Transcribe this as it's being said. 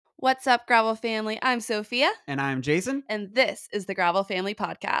What's up, Gravel family? I'm Sophia. And I'm Jason. And this is the Gravel Family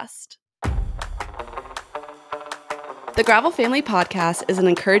Podcast. The Gravel Family Podcast is an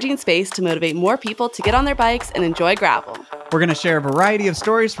encouraging space to motivate more people to get on their bikes and enjoy gravel. We're going to share a variety of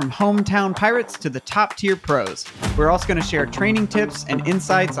stories from hometown pirates to the top tier pros. We're also going to share training tips and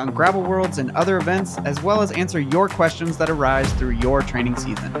insights on gravel worlds and other events, as well as answer your questions that arise through your training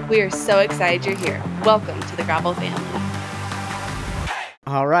season. We are so excited you're here. Welcome to the Gravel Family.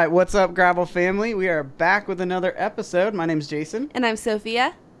 All right, what's up, Gravel family? We are back with another episode. My name's Jason. And I'm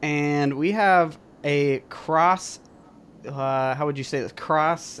Sophia. And we have a cross genre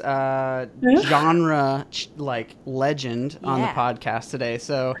legend on the podcast today.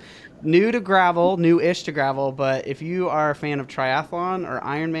 So new to gravel, new-ish to gravel, but if you are a fan of triathlon or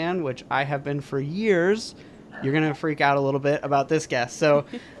Ironman, which I have been for years, you're going to freak out a little bit about this guest. So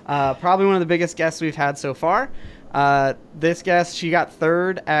probably one of the biggest guests we've had so far. This guest, she got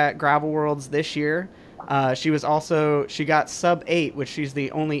third at Gravel Worlds this year. She got sub 8, which she's the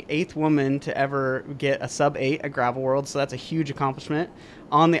only 8th woman to ever get a sub 8 at Gravel Worlds. So that's a huge accomplishment.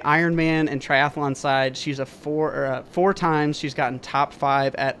 On the Ironman and triathlon side, she's four times she's gotten top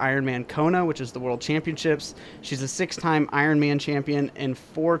 5 at Ironman Kona, which is the World Championships. She's a 6-time Ironman champion and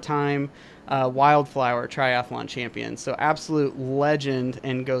 4-time Wildflower triathlon champion. So absolute legend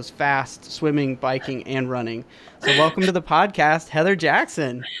and goes fast swimming, biking, and running. So welcome to the podcast, Heather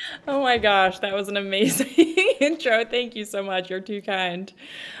Jackson. Oh my gosh, that was an amazing intro. Thank you so much. You're too kind.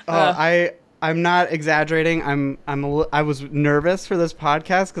 I'm not exaggerating. I was nervous for this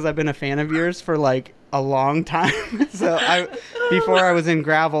podcast because I've been a fan of yours for like a long time. So before I was in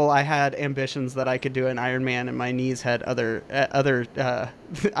gravel, I had ambitions that I could do an Ironman, and my knees had other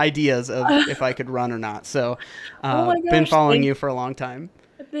ideas of if I could run or not. So been following you for a long time.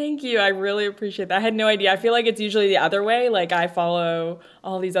 Thank you. I really appreciate that. I had no idea. I feel like it's usually the other way. Like I follow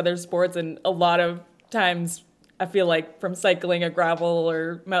all these other sports, and a lot of times I feel like from cycling or gravel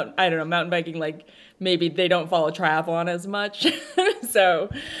or mountain biking, like maybe they don't follow triathlon as much. So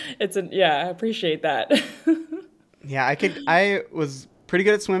I appreciate that. Yeah, I was pretty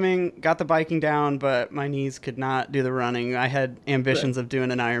good at swimming, got the biking down, but my knees could not do the running. I had ambitions of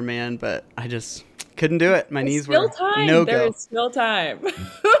doing an Ironman, but I just couldn't do it. My knees were no go. There's still time.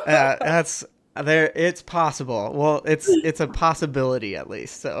 That's there. It's possible. Well, it's a possibility at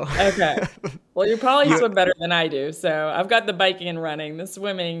least. So okay. Well, you probably swim better than I do. So I've got the biking and running. The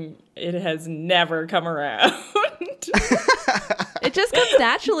swimming, it has never come around. It just comes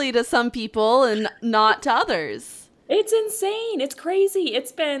naturally to some people and not to others. It's insane. It's crazy.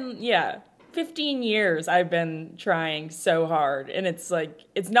 It's been 15 years I've been trying so hard, and it's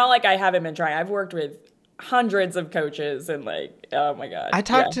not like I haven't been trying. I've worked with hundreds of coaches, and oh my god. I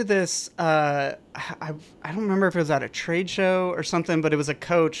talked to this I don't remember if it was at a trade show or something, but it was a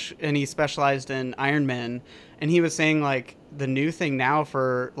coach and he specialized in Ironman, and he was saying like the new thing now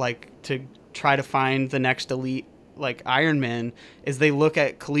for like to try to find the next elite like Ironman is they look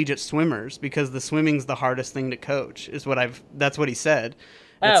at collegiate swimmers because the swimming's the hardest thing to coach that's what he said.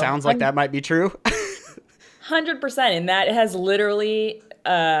 It sounds like that might be true. 100%. And that has literally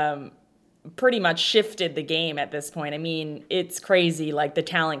pretty much shifted the game at this point. I mean, it's crazy. Like the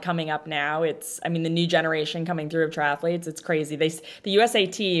talent coming up now, the new generation coming through of triathletes, it's crazy. The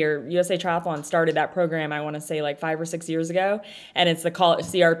USAT or USA Triathlon started that program, I want to say like 5 or 6 years ago. And it's the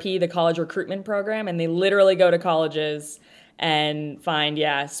CRP, the college recruitment program. And they literally go to colleges and find,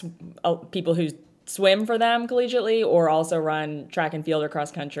 people who swim for them collegiately or also run track and field or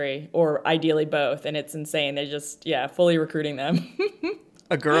cross country or ideally both. And it's insane. They just, fully recruiting them.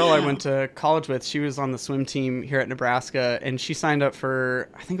 A girl I went to college with, she was on the swim team here at Nebraska, and she signed up for,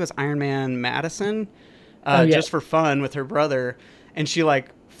 I think it was Ironman Madison, just for fun with her brother. And she like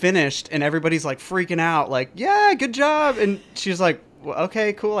finished, and everybody's like freaking out, like, yeah, good job. And she's like, well,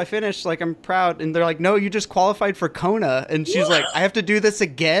 okay, cool, I finished, like, I'm proud. And they're like, no, you just qualified for Kona. And she's like, I have to do this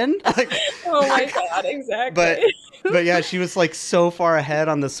again? Like, oh my God, exactly. But yeah, she was like so far ahead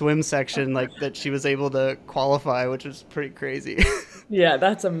on the swim section, like that she was able to qualify, which was pretty crazy. Yeah,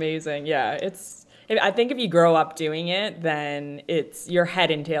 that's amazing. Yeah, I think if you grow up doing it, then it's your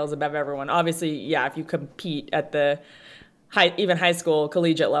head and tails above everyone. Obviously, if you compete at the high school,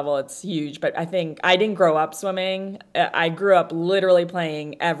 collegiate level, it's huge. But I think I didn't grow up swimming. I grew up literally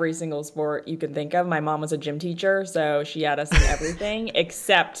playing every single sport you can think of. My mom was a gym teacher, so she had us in everything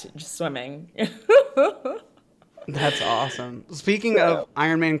except just swimming. That's awesome. Speaking of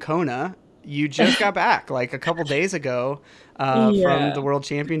Ironman Kona, you just got back like a couple days ago from the World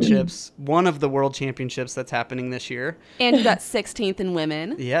Championships, one of the World Championships that's happening this year. And you got 16th in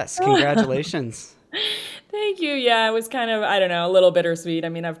women. Yes, congratulations. Thank you. Yeah, it was kind of, I don't know, a little bittersweet. I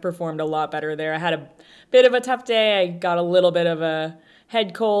mean, I've performed a lot better there. I had a bit of a tough day. I got a little bit of a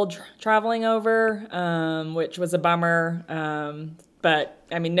head cold traveling over, which was a bummer. But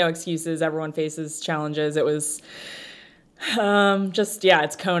I mean, no excuses. Everyone faces challenges. It was just, yeah,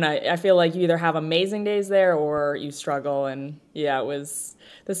 it's Kona. I feel like you either have amazing days there or you struggle. And yeah, it was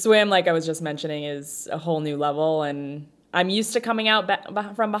the swim, like I was just mentioning, is a whole new level. And I'm used to coming out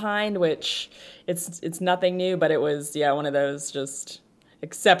from behind, which it's nothing new, but it was, yeah, one of those just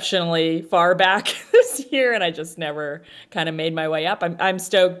exceptionally far back this year, and I just never kind of made my way up. I'm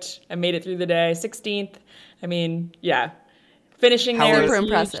stoked. I made it through the day, 16th. I mean, yeah, finishing there Super is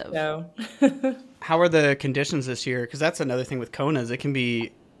impressive. huge, so. How are the conditions this year? Because that's another thing with Kona is it can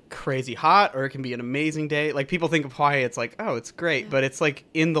be crazy hot or it can be an amazing day. Like people think of Hawaii, it's like, oh, it's great, but it's like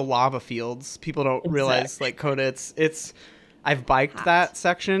in the lava fields. People don't realize like Kona. It's. I've biked that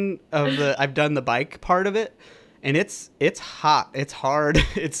section of I've done the bike part of it, and it's hot. It's hard.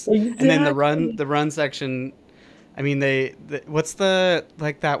 And then the run section. I mean, what's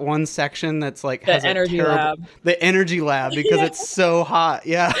that one section that's like The has energy lab. The energy lab because it's so hot.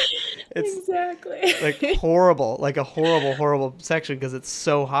 Yeah. It's exactly like horrible, like a horrible section because it's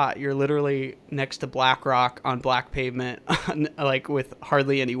so hot. You're literally next to black rock on black pavement, like with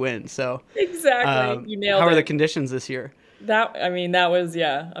hardly any wind. So exactly, you nailed it. How are the conditions this year? That was,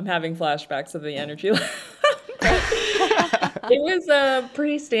 yeah. I'm having flashbacks of the energy lab. It was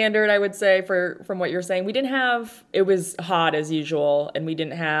pretty standard, I would say, from what you're saying. It was hot as usual, and we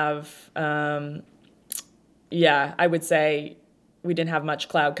didn't have, I would say we didn't have much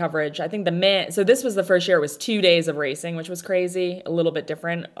cloud coverage. I think so this was the first year it was 2 days of racing, which was crazy, a little bit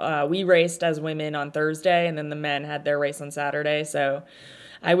different. We raced as women on Thursday, and then the men had their race on Saturday, so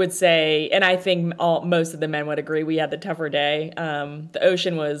I would say, and I think most of the men would agree, we had the tougher day. The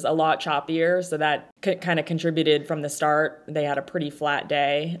ocean was a lot choppier, so that kind of contributed from the start. They had a pretty flat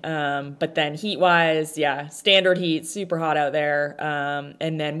day. But then heat-wise, yeah, standard heat, super hot out there.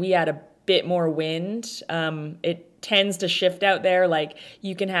 And then we had a bit more wind. It tends to shift out there. Like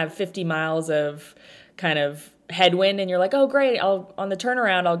you can have 50 miles of kind of headwind and you're like, oh, great, on the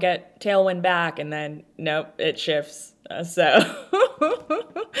turnaround, I'll get tailwind back. And then, nope, it shifts. So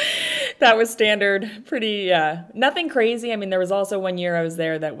that was standard. Pretty, nothing crazy. I mean, there was also one year I was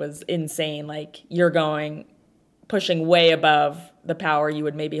there that was insane. Like you're pushing way above the power you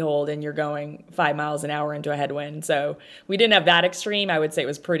would maybe hold, and you're going 5 miles an hour into a headwind. So we didn't have that extreme. I would say it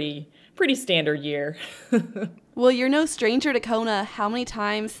was pretty standard year. Well, you're no stranger to Kona. How many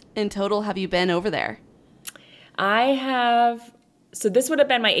times in total have you been over there? So this would have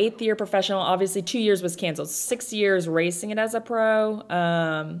been my 8th year professional. Obviously, 2 years was canceled. 6 years racing it as a pro.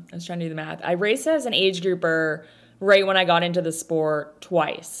 I was trying to do the math. I raced as an age grouper right when I got into the sport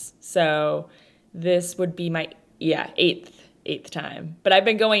twice. So this would be my, eighth time. But I've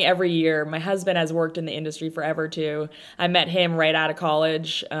been going every year. My husband has worked in the industry forever too. I met him right out of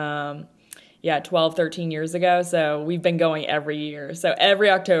college, 12, 13 years ago. So we've been going every year. So every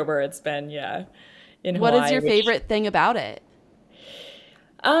October it's been, in Hawaii. What is your favorite thing about it?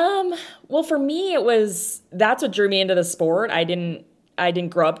 Well, for me, that's what drew me into the sport. I didn't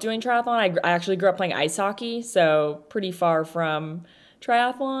grow up doing triathlon. I actually grew up playing ice hockey, so pretty far from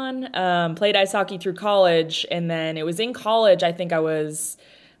triathlon. Played ice hockey through college, and then it was in college, I think I was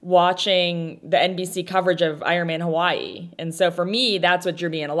watching the NBC coverage of Ironman Hawaii. And so for me, that's what drew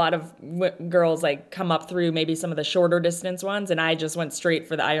me in. A lot of girls like come up through maybe some of the shorter distance ones, and I just went straight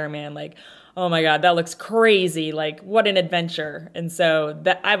for the Ironman, like, oh my God, that looks crazy. Like, what an adventure. And so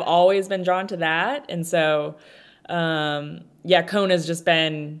I've always been drawn to that. And so, Kona's just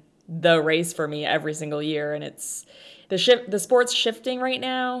been the race for me every single year. And it's the sport's shifting right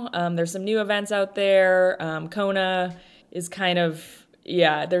now. There's some new events out there. Kona is kind of,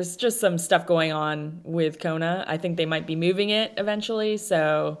 there's just some stuff going on with Kona. I think they might be moving it eventually.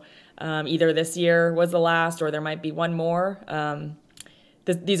 So either this year was the last or there might be one more.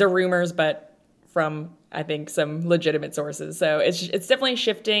 These are rumors, but from, I think, some legitimate sources. So it's definitely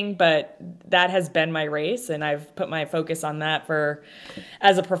shifting, but that has been my race, and I've put my focus on that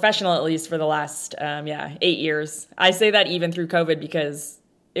as a professional, at least for the last, 8 years. I say that even through COVID because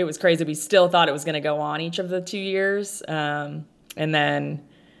it was crazy. We still thought it was going to go on each of the 2 years. And then,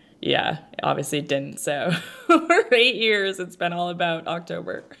 obviously it didn't. So for 8 years, it's been all about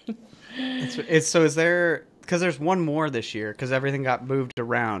October. Is there... Because there's one more this year because everything got moved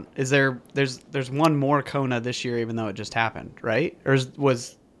around. There's one more Kona this year even though it just happened, right? Or is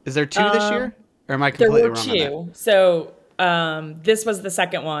there two this year? Or am I completely wrong on that? There were two. So this was the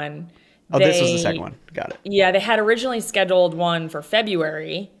second one. Oh, this was the second one. Got it. Yeah, they had originally scheduled one for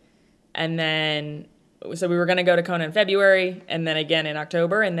February, And then, so we were going to go to Kona in February and then again in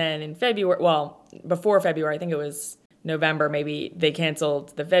October. And then in February, well, before February, I think it was November, maybe they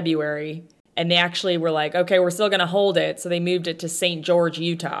canceled the February. And they actually were like, okay, we're still going to hold it. So they moved it to St. George,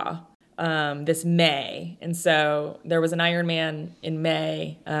 Utah, this May. And so there was an Ironman in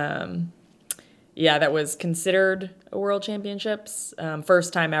May. That was considered a world championships.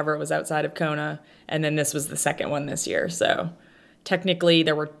 First time ever it was outside of Kona. And then this was the second one this year. So technically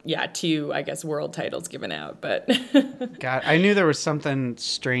there were, 2, I guess, world titles given out. But God, I knew there was something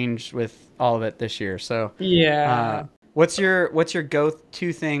strange with all of it this year. So yeah. What's your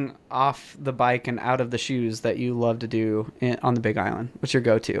go-to thing off the bike and out of the shoes that you love to do on the Big Island? What's your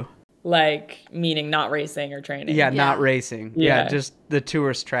go-to? Like, meaning not racing or training? Yeah, not racing. Yeah, just the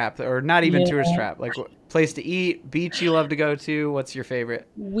tourist trap, or not even tourist trap. Like, place to eat, beach you love to go to. What's your favorite?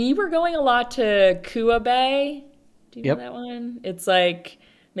 We were going a lot to Kua Bay. Do you know that one? It's like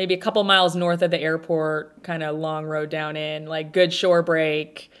maybe a couple miles north of the airport, kind of long road down in, like good shore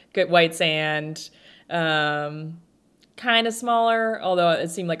break, good white sand. Kind of smaller, although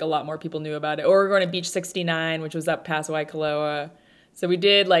it seemed like a lot more people knew about it. Or we're going to Beach 69, which was up past Waikoloa. So we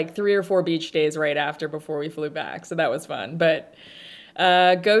did like 3 or 4 beach days right after before we flew back. So that was fun. But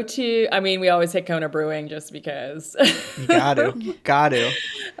we always hit Kona Brewing just because. You got to.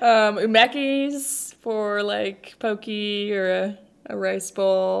 Umeki's for like poke or a rice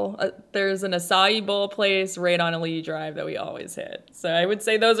bowl. There's an acai bowl place right on Lee Drive that we always hit. So I would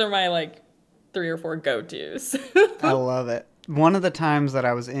say those are my like 3 or 4 go-tos. I love it. One of the times that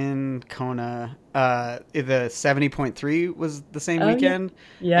I was in Kona, the 70.3 was the same weekend.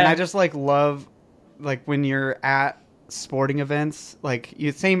 Yeah. And I just like love like when you're at sporting events, like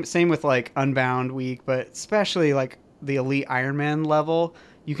same with like Unbound week, but especially like the elite Ironman level,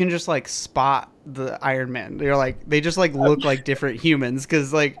 you can just like spot the Ironman. They're like, they just like look like different humans,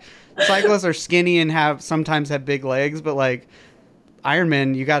 because like cyclists are skinny and sometimes have big legs, but like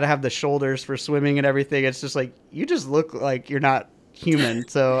Ironman, you got to have the shoulders for swimming and everything. It's just like, you just look like you're not human.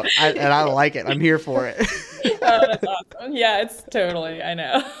 So I like it. I'm here for it. Oh, that's awesome. Yeah, it's totally, I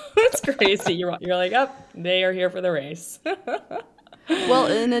know. It's crazy. You're like, they are here for the race. Well,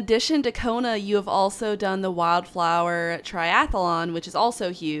 in addition to Kona, you have also done the Wildflower Triathlon, which is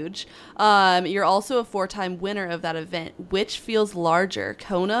also huge. You're also a 4-time winner of that event. Which feels larger,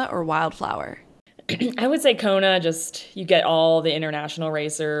 Kona or Wildflower? I would say Kona. Just, you get all the international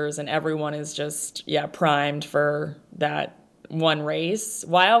racers and everyone is just, primed for that one race.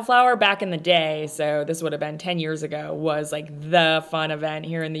 Wildflower back in the day, so this would have been 10 years ago, was like the fun event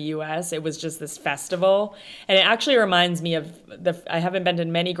here in the US. It was just this festival. And it actually reminds me of I haven't been to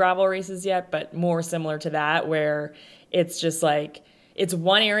many gravel races yet, but more similar to that, where it's just like, it's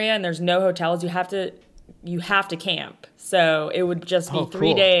one area and there's no hotels. You have to camp. So it would just be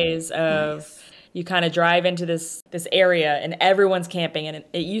 3 days of you kind of drive into this area and everyone's camping. And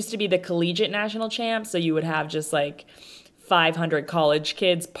it used to be the collegiate national champ. So you would have just like 500 college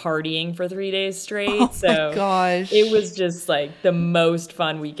kids partying for 3 days straight. Oh my gosh. It was just like the most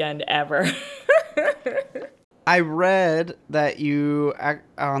fun weekend ever. I read that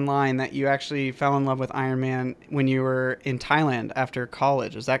online that you actually fell in love with Ironman when you were in Thailand after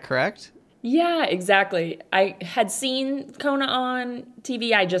college. Is that correct? Yeah, exactly. I had seen Kona on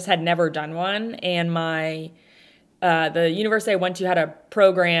TV. I just had never done one. And the university I went to had a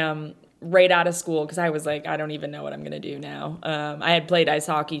program right out of school, because I was like, I don't even know what I'm going to do now. I had played ice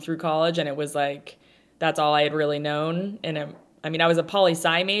hockey through college, and it was like, that's all I had really known. And I was a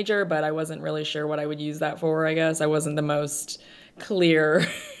poli-sci major, but I wasn't really sure what I would use that for, I guess. I wasn't the most clear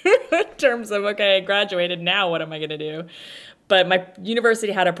in terms of, okay, I graduated, now what am I going to do? But my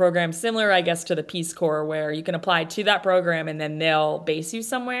university had a program similar, I guess, to the Peace Corps, where you can apply to that program and then they'll base you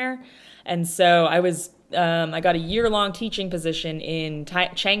somewhere. And so I got a year-long teaching position in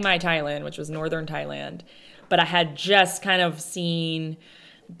Chiang Mai, Thailand, which was northern Thailand. But I had just kind of seen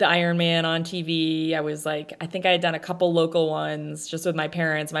the Ironman on TV. I was like, I think I had done a couple local ones just with my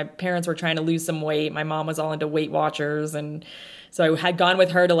parents. My parents were trying to lose some weight. My mom was all into Weight Watchers. And so I had gone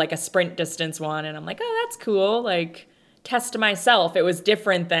with her to like a sprint distance one. And I'm like, oh, that's cool. Like, test myself. It was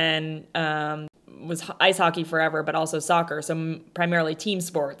different than was ice hockey forever, but also soccer. So primarily team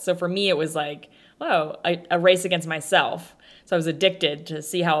sports. So for me, it was like, whoa, a race against myself. So I was addicted to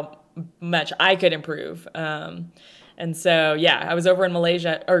see how much I could improve. And so, I was over in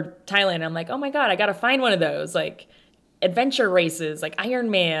Malaysia or Thailand. And I'm like, oh my God, I got to find one of those like adventure races, like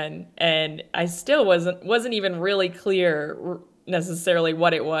Ironman. And I still wasn't even really clear necessarily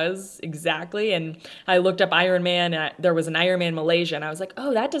what it was exactly. And I looked up Ironman, and there was an Ironman Malaysia, and I was like,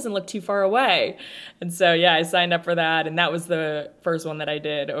 oh, that doesn't look too far away. And so, yeah, I signed up for that. And that was the first one that I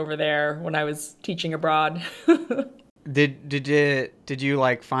did over there when I was teaching abroad. Did you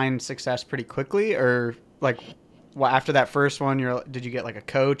like find success pretty quickly, or like after that first one, did you get like a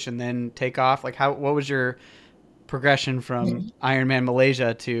coach and then take off? Like what was your progression from Ironman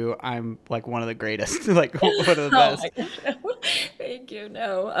Malaysia to I'm like one of the greatest, like one of the best? Thank you.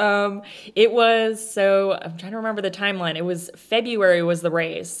 No, it was, so I'm trying to remember the timeline. It was February was the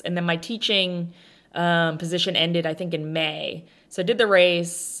race, and then my teaching position ended, I think, in May. So I did the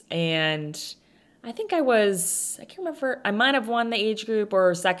race, and I think I can't remember, I might have won the age group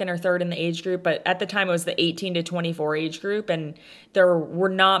or second or third in the age group, but at the time it was the 18 to 24 age group, and there were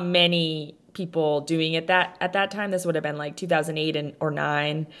not many people doing it at that time. This would have been like 2008 or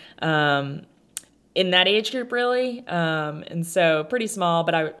 9 in that age group, really. And so pretty small,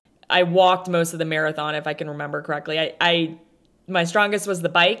 but I walked most of the marathon, if I can remember correctly. My strongest was the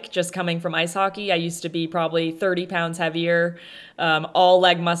bike, just coming from ice hockey. I used to be probably 30 pounds heavier, all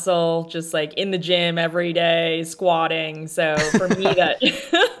leg muscle, just like in the gym every day, squatting. So for me, that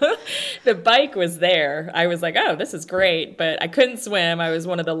the bike was there. I was like, oh, this is great. But I couldn't swim. I was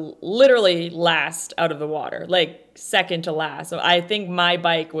one of the literally last out of the water, like second to last. So I think my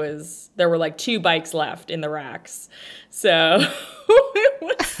bike there were like 2 bikes left in the racks. So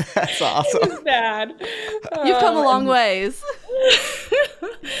that's awesome. It was bad. You've come a long ways.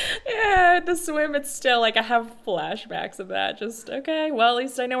 Yeah, the swim, it's still like I have flashbacks of that. Just, okay, well, at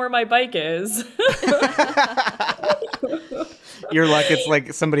least I know where my bike is. You're lucky it's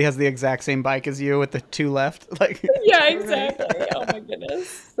like somebody has the exact same bike as you with the 2 left. Like yeah, exactly. Oh my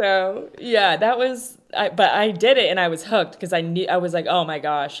goodness. So yeah, but I did it, and I was hooked because I was like, oh my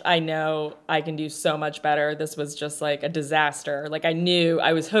gosh, I know I can do so much better. This was just like a disaster. Like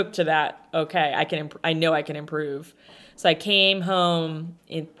I was hooked to that. Okay, I know I can improve. So I came home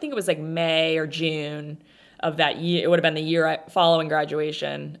I think it was like May or June of that year. It would have been the year following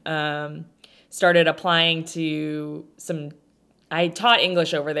graduation. Started applying to I taught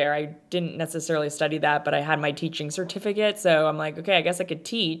English over there. I didn't necessarily study that, but I had my teaching certificate. So I'm like, okay, I guess I could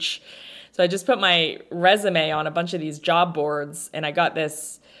teach. So I just put my resume on a bunch of these job boards, and I got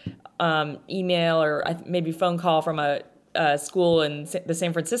this email or maybe phone call from a school in the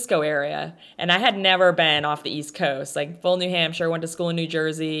San Francisco area. And I had never been off the East Coast, like full New Hampshire, went to school in New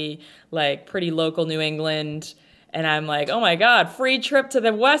Jersey, like pretty local New England. And I'm like, oh my God, free trip to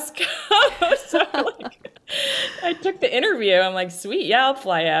the West Coast. So I took the interview. I'm like, sweet, yeah, I'll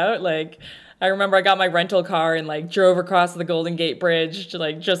fly out. Like, I remember I got my rental car and like drove across the Golden Gate Bridge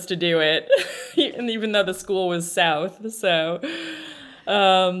just to do it. And even though the school was south. So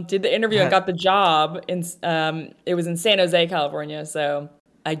did the interview and got the job. It was in San Jose, California. So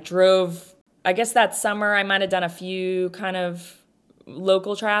I drove, I guess that summer I might have done a few kind of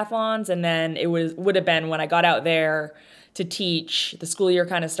local triathlons, and then it would have been when I got out there to teach. The school year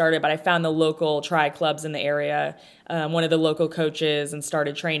kind of started, but I found the local tri clubs in the area, one of the local coaches, and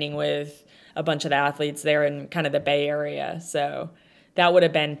started training with a bunch of the athletes there in kind of the Bay Area. So that would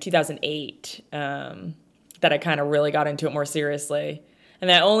have been 2008 that I kind of really got into it more seriously. And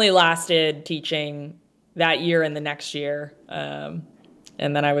that only lasted teaching that year and the next year. And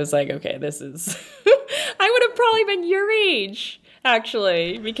then I was like, okay, this is, I would have probably been your age,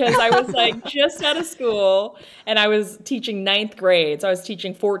 actually, because I was like just out of school and I was teaching 9th grade. So I was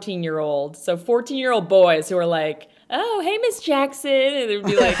teaching 14-year-olds. So 14-year-old boys who were like, oh, hey, Miss Jackson. And it would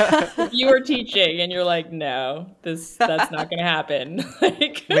be like, you were teaching. And you're like, no, that's not going to happen.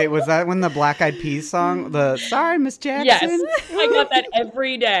 Like, wait, was that when the Black Eyed Peas song, the Sorry, Miss Jackson? Yes, I got that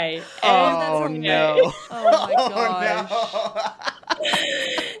every day. Oh, no. Oh, my gosh. Oh, no.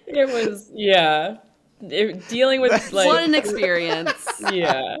 It was, yeah. Dealing with like what an experience.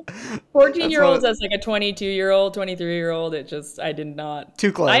 Yeah, 14-year-olds as like a 22-year-old, 23-year-old. I did not.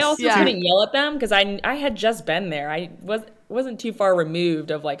 Too close. I also couldn't yell at them because I had just been there. I wasn't too far removed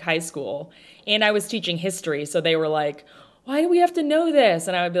of like high school, and I was teaching history, so they were like, why do we have to know this?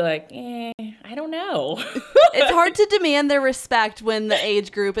 And I would be like, I don't know. It's hard to demand their respect when the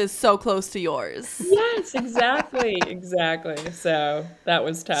age group is so close to yours. Yes, exactly. So that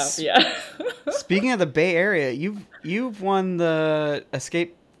was tough. Yeah. Speaking of the Bay Area, you've won the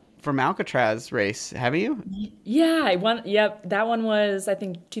Escape from Alcatraz race, haven't you? Yeah, I won. Yep, that one was I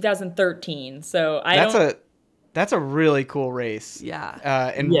think 2013. So That's a really cool race.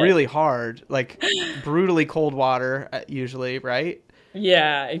 Yeah. And really hard, like brutally cold water usually, right?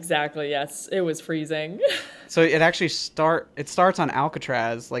 Yeah, exactly. Yes, it was freezing. So it actually starts on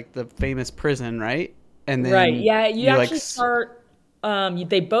Alcatraz, like the famous prison, right? and then right. Yeah, you actually like start.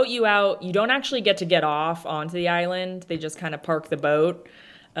 They boat you out. You don't actually get off onto the island. They just kind of park the boat,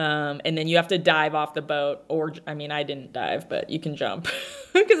 and then you have to dive off the boat. Or, I mean, I didn't dive, but you can jump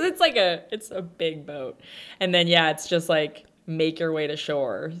because it's a big boat. And then yeah, it's just like make your way to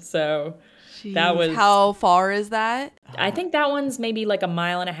shore. So that Jeez, was. how far is that? I think that one's maybe like a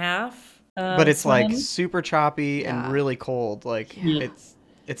mile and a half. but it's like Swim. super choppy and Yeah. really cold. Like Yeah.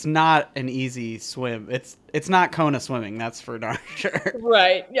 it's not an easy swim. It's not Kona swimming, that's for darn sure.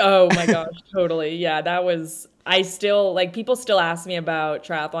 Right. Oh my gosh, totally. Yeah, that was I still like people still ask me about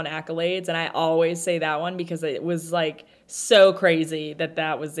triathlon accolades and I always say that one because it was like so crazy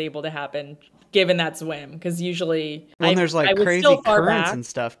that was able to happen given that swim because usually Well, and there's like I was crazy still far currents back. and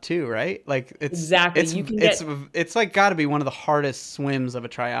stuff too, right? Like Exactly. You can it's like got to be one of the hardest swims of a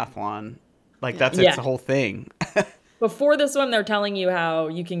triathlon. Like that's Yeah. it's the whole thing. Before the swim, they're telling you how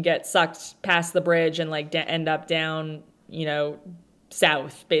you can get sucked past the bridge and like end up down,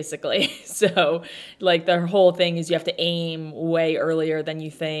 south basically. So like the whole thing is you have to aim way earlier than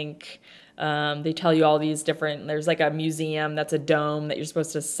you think. They tell you all these different, there's like a museum that's a dome that you're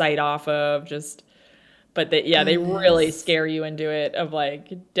supposed to sight off of but they really Goodness. scare you into it of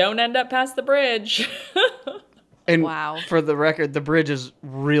like, don't end up past the bridge. And Wow. for the record, the bridge is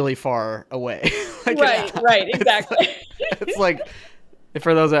really far away. Like, Right, exactly. it's like,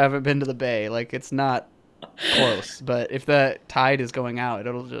 for those that haven't been to the bay, like it's not close. But if the tide is going out,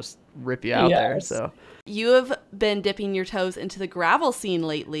 it'll just rip you out there. Yes. So You have been dipping your toes into the gravel scene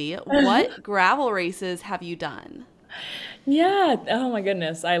lately. What gravel races have you done? Yeah. Oh my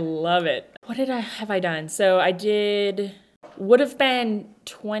goodness. I love it. What have I done? So would have been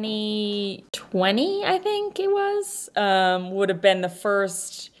 2020, I think it was. Would have been the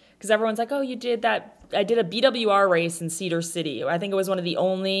first, because everyone's like, oh, you did that. I did a BWR race in Cedar City. I think it was one of the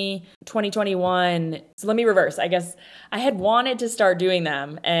only 2021. So let me reverse. I guess I had wanted to start doing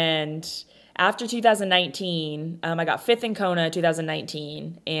them. And after 2019, I got fifth in Kona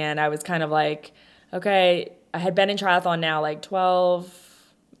 2019. And I was kind of like, okay, I had been in triathlon now like 12,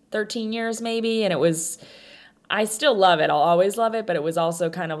 13 years maybe. And I still love it. I'll always love it. But it was also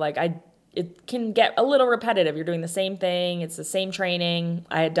kind of like, it can get a little repetitive. You're doing the same thing. It's the same training.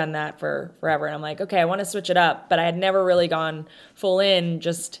 I had done that for forever. And I'm like, okay, I want to switch it up. But I had never really gone full in.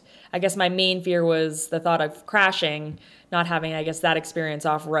 I guess my main fear was the thought of crashing, not having, I guess, that experience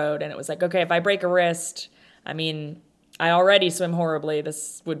off road. And it was like, okay, if I break a wrist, I mean, I already swim horribly.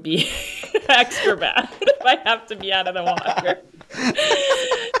 This would be extra bad if I have to be out of the water.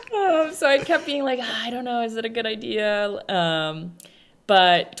 So I kept being like, I don't know, is it a good idea?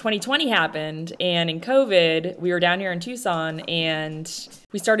 But 2020 happened, and in COVID, we were down here in Tucson, and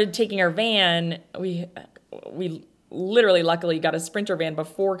we started taking our van. We literally, luckily, got a Sprinter van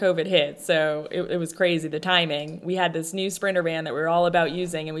before COVID hit, so it was crazy, the timing. We had this new Sprinter van that we were all about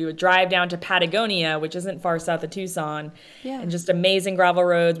using, and we would drive down to Patagonia, which isn't far south of Tucson, and just amazing gravel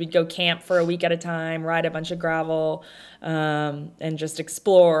roads. We'd go camp for a week at a time, ride a bunch of gravel, and just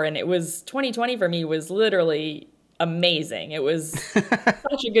explore. And 2020 for me was literally amazing. It was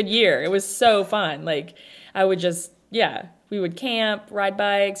such a good year. It was so fun. Like I would we would camp, ride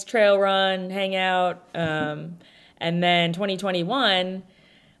bikes, trail run, hang out. And then 2021,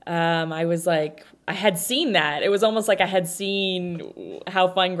 I was like, I had seen that. It was almost like I had seen how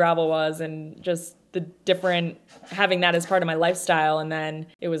fun gravel was and just the different, having that as part of my lifestyle. And then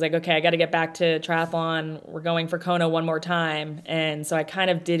it was like, okay, I got to get back to triathlon. We're going for Kona one more time. And so I kind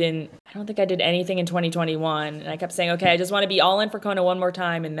of I don't think I did anything in 2021. And I kept saying, okay, I just want to be all in for Kona one more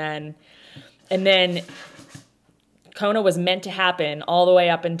time. And then Kona was meant to happen all the way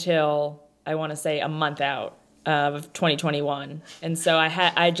up until, I want to say, a month out of 2021. And so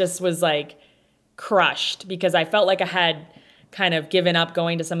I just was like crushed because I felt like I had kind of given up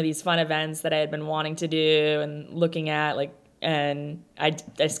going to some of these fun events that I had been wanting to do and looking at, and I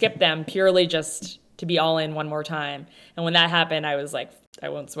skipped them purely just to be all in one more time. And when that happened, I was like, I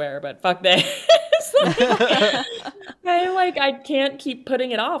won't swear, but fuck this. I can't keep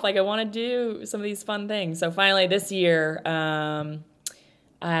putting it off. Like I want to do some of these fun things. So finally this year, I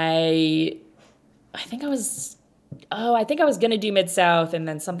think I was going to do Mid-South, and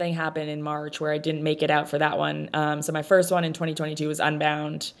then something happened in March where I didn't make it out for that one. So my first one in 2022 was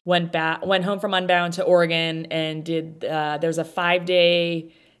Unbound. Went home from Unbound to Oregon and did, there's a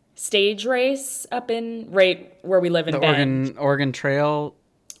 5-day stage race up right where we live in Bend. Oregon Trail.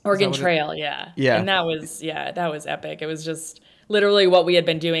 Oregon Trail, yeah. Yeah. And that was epic. It was just literally what we had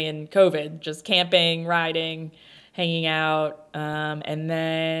been doing in COVID, just camping, riding, hanging out, and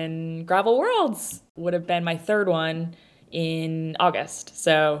then Gravel Worlds would have been my third one in August.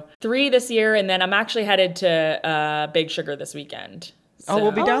 So 3 this year, and then I'm actually headed to Big Sugar this weekend. So. Oh,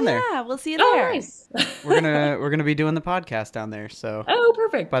 we'll be down there. Yeah, we'll see you there. Oh, nice. we're gonna be doing the podcast down there. So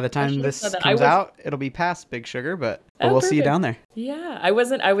perfect. By the time this comes out, it'll be past Big Sugar, but we'll see you down there. Yeah, I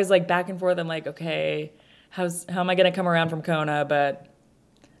was like back and forth. I'm like, okay, how am I gonna come around from Kona? But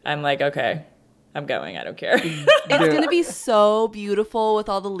I'm like, okay, I'm going. I don't care. It's going to be so beautiful with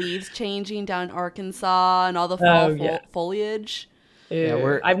all the leaves changing down in Arkansas and all the fall foliage.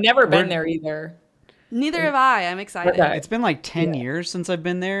 Yeah, I've never been there either. Neither have I. I'm excited. Okay. It's been like 10 years since I've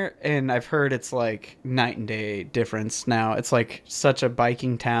been there, and I've heard it's like night and day difference now. It's like such a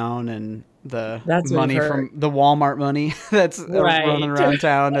biking town, and that's money from the Walmart money that's running around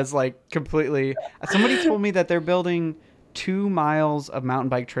town is like completely... Somebody told me that they're building 2 miles of mountain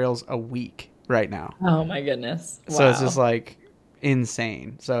bike trails a week right now. Oh my goodness. Wow. So it's just like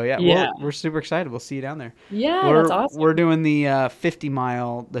insane. So we're super excited. We'll see you down there. Yeah, that's awesome. We're doing the 50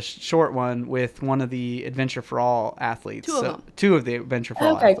 mile, the short one, with one of the Adventure for All athletes. Two of the Adventure for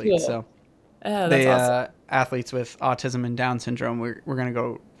All athletes. Cool. So that's awesome. Athletes with autism and Down syndrome, we're gonna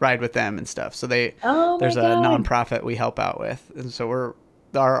go ride with them and stuff. So there's a nonprofit we help out with, and so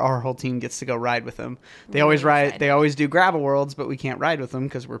our whole team gets to go ride with them. They always ride. They always do gravel worlds, but we can't ride with them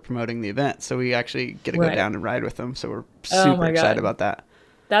because we're promoting the event. So we actually get to go down and ride with them. So we're super excited about that.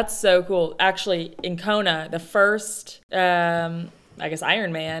 That's so cool. Actually, in Kona, the first, I guess,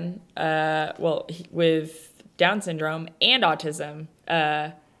 Ironman, with Down syndrome and autism.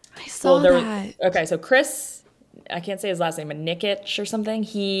 I saw that. Okay, so Chris, I can't say his last name, but Nikich or something.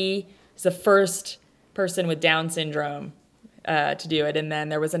 He is the first person with Down syndrome to do it. And then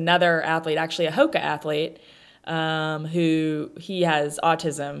there was another athlete, actually a Hoka athlete, who he has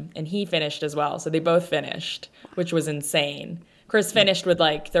autism, and he finished as well. So they both finished, which was insane. Chris finished with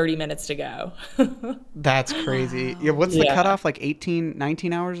like 30 minutes to go. That's crazy. Yeah, what's the cutoff? Like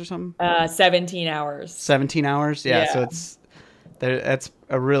 19 hours or something? 17 hours. 17 hours? Yeah. So that's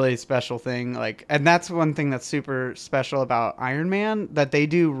a really special thing. And that's one thing that's super special about Ironman that they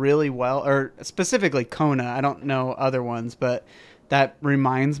do really well, or specifically Kona. I don't know other ones, but that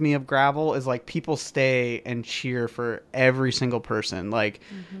reminds me of gravel is like people stay and cheer for every single person.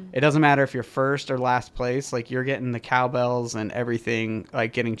 It doesn't matter if you're first or last place, like you're getting the cowbells and everything,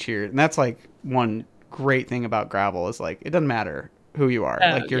 like getting cheered. And that's like one great thing about gravel is like, it doesn't matter who you are,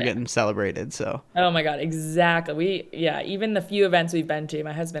 you're getting celebrated. So oh my god, exactly. Even the few events we've been to,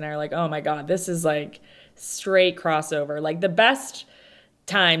 my husband and I are like, oh my god, this is like straight crossover. Like the best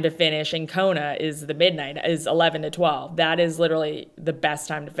time to finish in Kona is the midnight, is 11 to 12. That is literally the best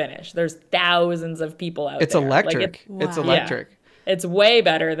time to finish. There's thousands of people out it's there. Electric. It's electric. It's way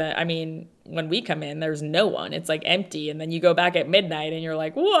better than, I mean, when we come in, there's no one. It's like empty. And then you go back at midnight and you're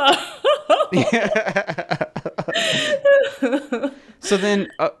like, whoa. So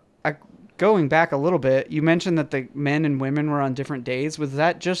then going back a little bit, you mentioned that the men and women were on different days. Was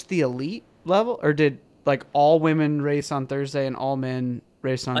that just the elite level, or did like all women race on Thursday and all men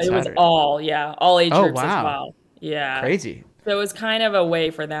race on Saturday? It was all age groups as well. Yeah. Crazy. So it was kind of a way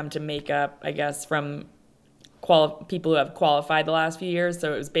for them to make up, I guess, from people who have qualified the last few years.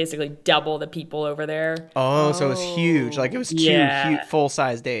 So it was basically double the people over there. Oh. So it was huge. Like it was two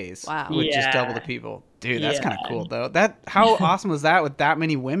full-size days. Wow. With just double the people. Dude, that's kind of cool though. How awesome was that with that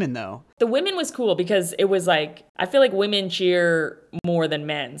many women though? The women was cool because it was like, I feel like women cheer more than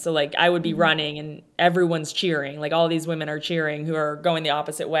men. So like I would be running and everyone's cheering. Like all these women are cheering who are going the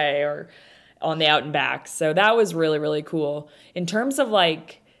opposite way or on the out and back. So that was really, really cool. In terms of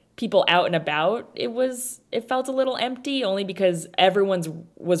like people out and about, it felt a little empty only because everyone's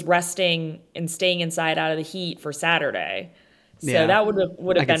was resting and staying inside out of the heat for Saturday. So that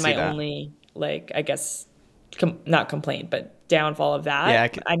would have been my only, like, I guess, not complaint, but downfall of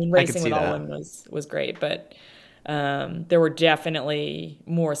that. Yeah, I mean, racing with all women was great, but there were definitely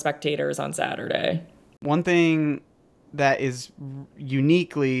more spectators on Saturday. One thing that is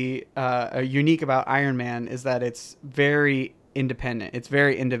unique about Ironman is that it's very independent. It's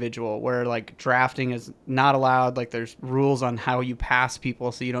very individual, where like drafting is not allowed. Like there's rules on how you pass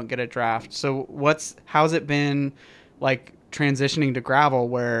people so you don't get a draft. So how's it been like transitioning to gravel,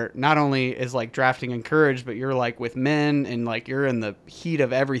 where not only is like drafting encouraged, but you're like with men and like you're in the heat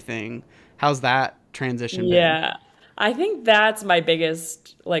of everything? How's that transition been? I think that's my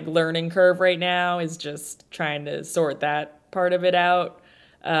biggest like learning curve right now, is just trying to sort that part of it out,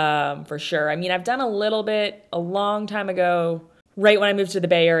 for sure. I mean, I've done a little bit a long time ago. Right when I moved to the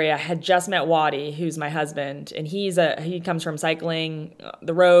Bay Area, I had just met Waddy, who's my husband, and he comes from cycling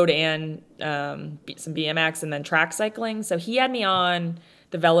the road and some BMX and then track cycling. So he had me on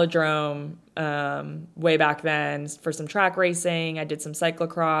the velodrome way back then for some track racing. I did some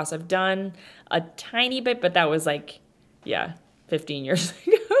cyclocross. I've done a tiny bit, but that was like, 15 years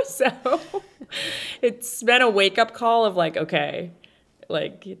ago. So it's been a wake-up call of like, okay,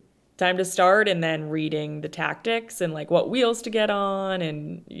 like time to start, and then reading the tactics and like what wheels to get on,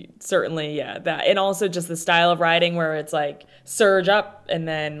 and certainly that, and also just the style of riding where it's like surge up and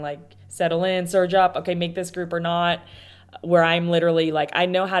then like settle in, surge up, okay, make this group or not, where I'm literally like, I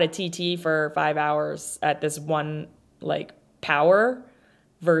know how to TT for 5 hours at this one like power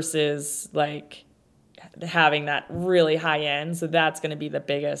versus like having that really high end. So that's going to be the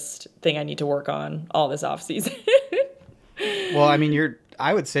biggest thing I need to work on all this off season. Well, I mean,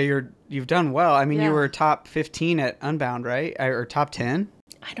 I would say you've done well. I mean, you were top 15 at Unbound, right? Or top 10?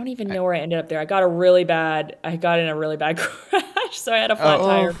 I don't even know where I ended up there. I got in a really bad crash. So I had a flat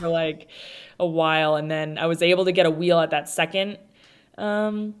tire for like a while. And then I was able to get a wheel at that second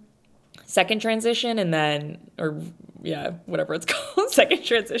transition, and then, whatever it's called, second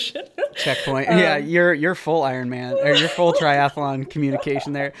transition. Checkpoint. You're full Ironman, or you're full triathlon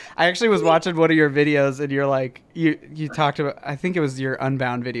communication there. I actually was watching one of your videos, and you're like, you talked about, I think it was your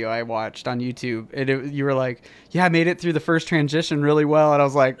Unbound video I watched on YouTube, and you were like, I made it through the first transition really well, and I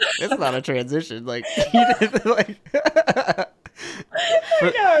was like, it's not a transition, like, you did, like.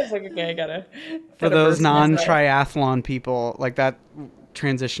 I was like, okay, I gotta for those non-triathlon people, like that,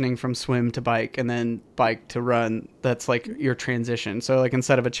 transitioning from swim to bike and then bike to run, that's like your transition. So like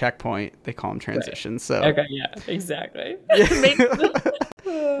instead of a checkpoint, they call them transitions. Right. So okay, yeah, exactly.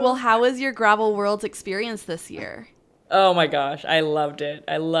 Well, how was your Gravel Worlds experience this year? Oh my gosh, I loved it.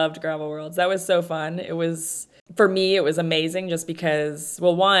 I loved Gravel Worlds. That was so fun. It was, for me, it was amazing just because,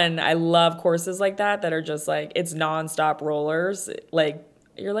 well, one, I love courses like that are just like, it's nonstop rollers. Like,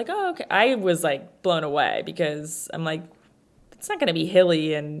 you're like, oh, okay. I was like blown away because I'm like, it's not going to be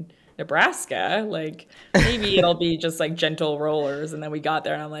hilly in Nebraska. Like, maybe it'll be just like gentle rollers. And then we got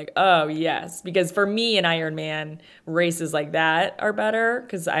there and I'm like, oh yes. Because for me, an Ironman, races like that are better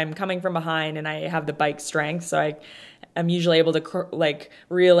because I'm coming from behind and I have the bike strength. So I'm usually able to like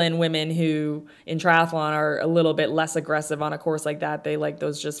reel in women who in triathlon are a little bit less aggressive on a course like that. They like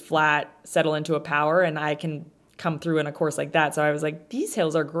those just flat, settle into a power, and I can come through in a course like that. So I was like, these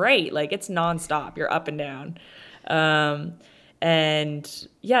hills are great. Like, it's nonstop. You're up and down. And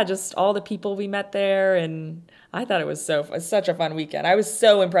yeah, just all the people we met there, and I thought it was such a fun weekend. I was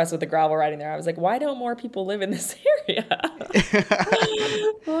so impressed with the gravel riding there. I was like, why don't more people live in this area?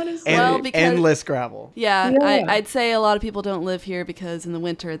 Honestly. Because endless gravel. Yeah. I'd say a lot of people don't live here because in the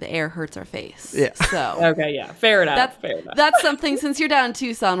winter the air hurts our face. Yeah. So okay, yeah, fair enough. That's something. Since you're down in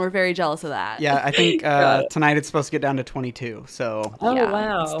Tucson, we're very jealous of that. Yeah, I think tonight it's supposed to get down to 22. So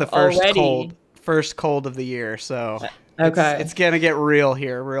wow, it's the first cold of the year. So. Okay, it's gonna get real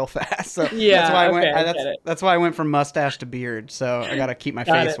here real fast. So that's why I went from mustache to beard. So I gotta keep my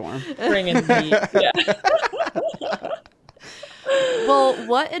face warm. Bring in the heat. Yeah. Well,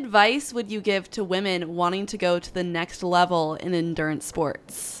 what advice would you give to women wanting to go to the next level in endurance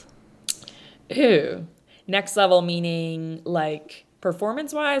sports? Ooh, next level meaning like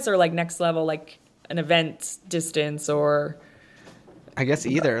performance wise, or like next level like an event distance, or. I guess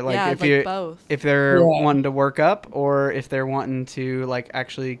either. Like both. If they're wanting to work up, or if they're wanting to like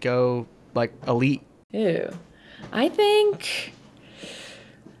actually go like elite. Ew. I think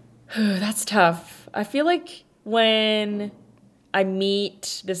that's tough. I feel like when I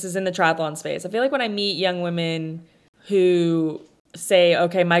meet, this is in the triathlon space, I feel like when I meet young women who say,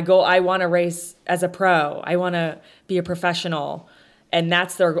 okay, my goal, I want to race as a pro, I want to be a professional, and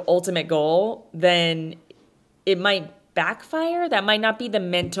that's their ultimate goal, then it might backfire. That might not be the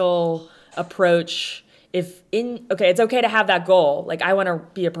mental approach. It's okay to have that goal. Like, I want to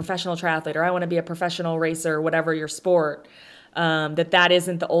be a professional triathlete, or I want to be a professional racer, whatever your sport, that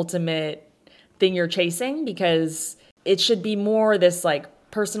isn't the ultimate thing you're chasing, because it should be more this like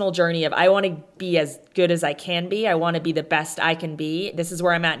personal journey of, I want to be as good as I can be. I want to be the best I can be. This is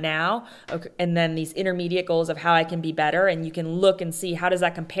where I'm at now. Okay. And then these intermediate goals of how I can be better. And you can look and see, how does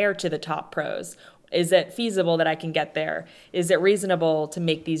that compare to the top pros? Is it feasible that I can get there? Is it reasonable to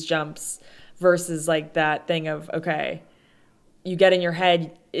make these jumps? Versus like that thing of, okay, you get in your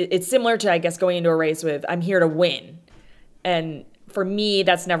head. It's similar to, I guess, going into a race with, I'm here to win. And for me,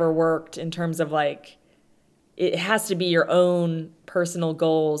 that's never worked in terms of like, it has to be your own personal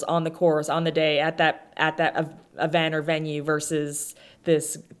goals on the course, on the day, at that event or venue, versus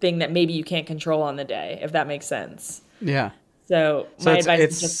this thing that maybe you can't control on the day, if that makes sense. Yeah. So my advice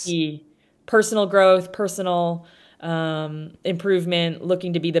is just be personal growth, personal improvement,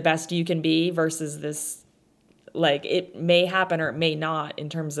 looking to be the best you can be, versus this like it may happen or it may not in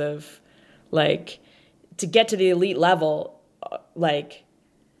terms of like to get to the elite level, like,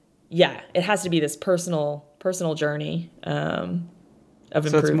 yeah, it has to be this personal journey of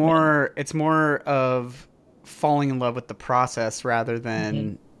So improvement. it's more of falling in love with the process rather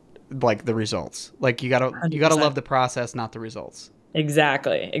than like the results. Like you gotta love 100%. the process, not the results.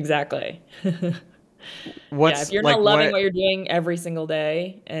 Exactly. Yeah, if What's you're not like loving what what you're doing every single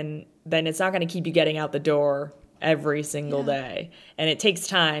day, and then it's not going to keep you getting out the door every single Yeah. day. And it takes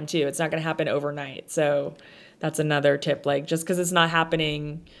time too. It's not going to happen overnight. So that's another tip. Like just because it's not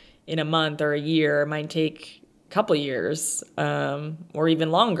happening in a month or a year, it might take a couple years, or even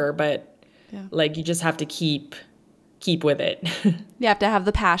longer. But Yeah. like you just have to keep with it. You have to have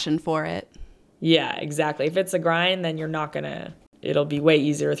the passion for it. Yeah, exactly. If it's a grind, then you're not gonna. It'll be way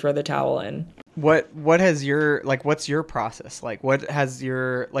easier to throw the towel in. what has your like what's your process? Like what has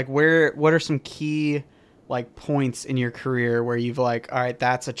your like where what are some key like points in your career where you've like, all right,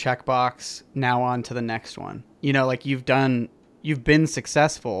 that's a checkbox, now on to the next one. You know, like you've been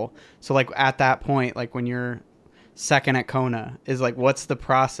successful. So like at that point, like when you're second at Kona, is like what's the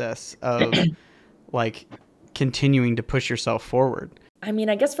process of like continuing to push yourself forward? I mean,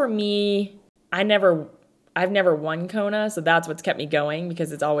 I guess for me, I never, I've never won Kona, so that's what's kept me going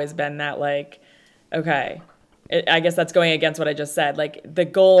because it's always been that like, okay, I guess that's going against what I just said. Like the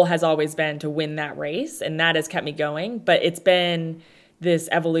goal has always been to win that race, and that has kept me going. But it's been this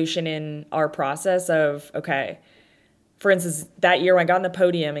evolution in our process of okay. For instance, that year when I got on the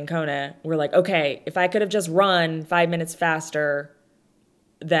podium in Kona, we're like, okay, if I could have just run 5 minutes faster,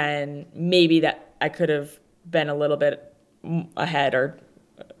 then maybe that I could have been a little bit ahead or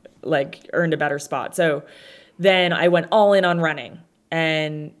like earned a better spot. So then I went all in on running.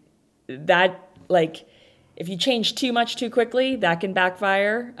 And that, like, if you change too much too quickly, that can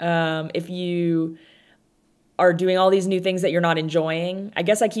backfire. If you are doing all these new things that you're not enjoying, I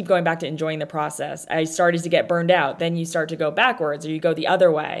guess I keep going back to enjoying the process. I started to get burned out. Then you start to go backwards or you go the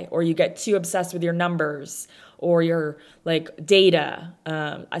other way or you get too obsessed with your numbers or your like data.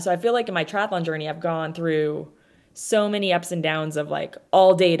 So I feel like in my triathlon journey, I've gone through so many ups and downs of like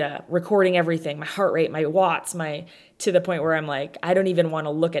all data, recording everything, my heart rate, my watts, my to the point where I'm like, I don't even want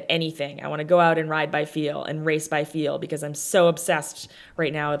to look at anything. I want to go out and ride by feel and race by feel because I'm so obsessed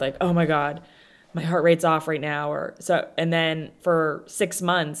right now with like, oh my God, my heart rate's off right now. Or so, and then for 6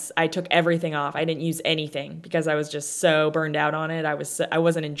 months, I took everything off. I didn't use anything because I was just so burned out on it. I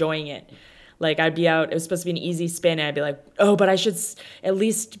wasn't enjoying it. Like I'd be out, it was supposed to be an easy spin. And I'd be like, oh, but I should at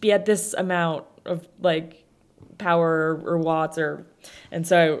least be at this amount of like power or watts and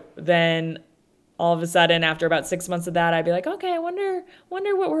so then all of a sudden after about 6 months of that I'd be like, okay, I wonder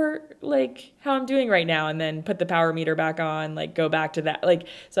what we're like how I'm doing right now, and then put the power meter back on, like go back to that. Like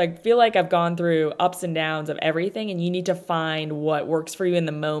so I feel like I've gone through ups and downs of everything, and you need to find what works for you in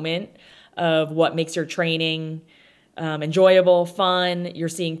the moment of what makes your training enjoyable, fun, you're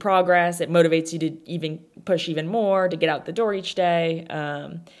seeing progress, it motivates you to even push even more to get out the door each day,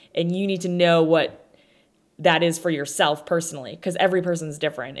 and you need to know what that is for yourself personally, because every person's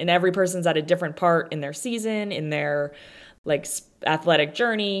different and every person's at a different part in their season, in their like athletic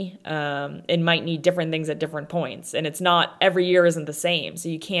journey, and might need different things at different points. And it's not every year isn't the same. So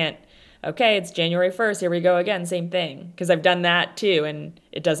you can't, okay, it's January 1st, here we go again, same thing. Because I've done that too and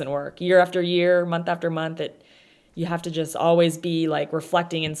it doesn't work. Year after year, month after month, you have to just always be like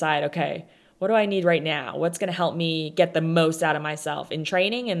reflecting inside, okay, what do I need right now? What's going to help me get the most out of myself in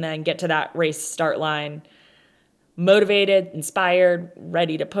training and then get to that race start line motivated, inspired,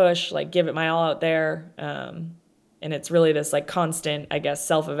 ready to push, like give it my all out there. And it's really this like constant, I guess,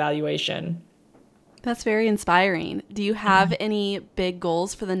 self-evaluation. That's very inspiring. Do you have any big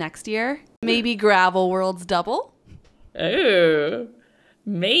goals for the next year? Maybe Gravel Worlds double? Oh,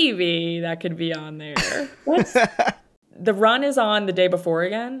 maybe that could be on there. The run is on the day before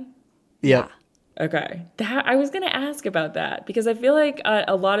again? Yep. Yeah. Okay. I was going to ask about that because I feel like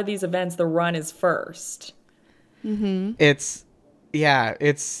a lot of these events, the run is first. Mm-hmm. It's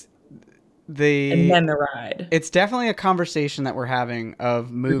and then the ride. It's definitely a conversation that we're having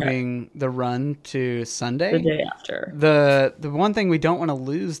of moving the run to Sunday. The day after. The one thing we don't want to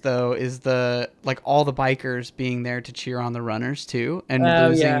lose though is the like all the bikers being there to cheer on the runners too, and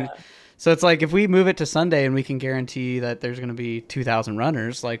losing. Yeah. So it's like if we move it to Sunday and we can guarantee that there's going to be 2,000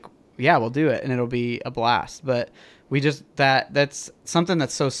 runners, like yeah, we'll do it and it'll be a blast. But we just that's something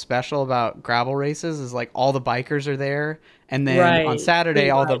that's so special about gravel races is like all the bikers are there, and then on Saturday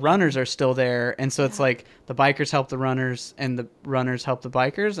all the runners are still there, and so it's like the bikers help the runners and the runners help the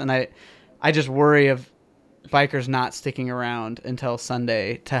bikers, and I just worry of bikers not sticking around until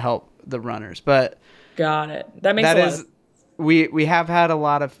Sunday to help the runners. But got it. That makes a lot of sense. We have had a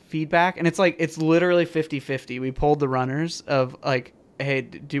lot of feedback, and it's like it's literally 50-50. We polled the runners of like, hey,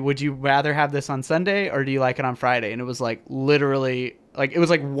 would you rather have this on Sunday or do you like it on Friday? And it was like literally like it was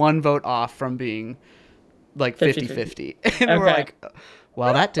like one vote off from being like 50-50. And we're like,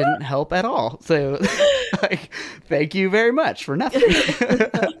 well, that didn't help at all. So like, thank you very much for nothing.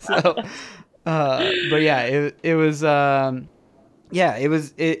 So but yeah, it was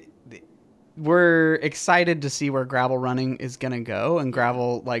we're excited to see where gravel running is going to go, and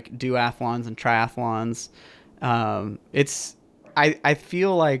gravel like duathlons and triathlons. I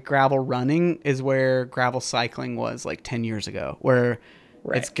feel like gravel running is where gravel cycling was like 10 years ago, where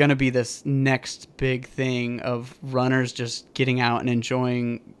it's going to be this next big thing of runners just getting out and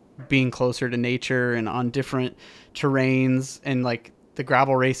enjoying being closer to nature and on different terrains. And like the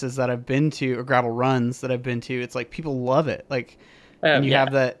gravel races that I've been to, or gravel runs that I've been to, it's like people love it. Like, and you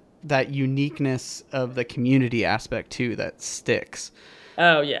have that uniqueness of the community aspect too that sticks.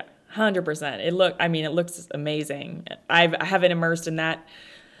 Oh yeah, 100%. It looks amazing. I haven't immersed in that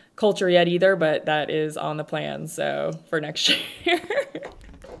culture yet either, but that is on the plan. So for next year.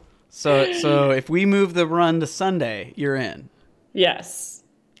 So if we move the run to Sunday, you're in. Yes.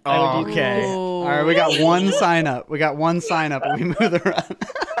 Oh, okay. All right, we got one sign up. We move the run.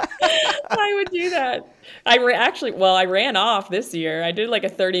 I would do that. I ran off this year. I did like a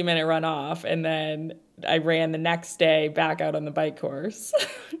 30-minute run off, and then I ran the next day back out on the bike course.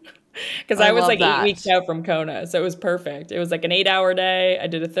 Because I was like 8 weeks out from Kona, so it was perfect. It was like an 8-hour day. I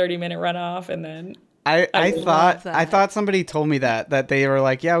did a 30-minute run off, and then I thought somebody told me that they were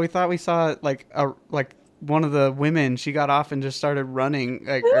like, yeah, we thought we saw like one of the women, she got off and just started running,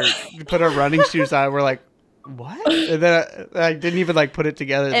 like, or put her running shoes on. We're like, what? And then I didn't even like put it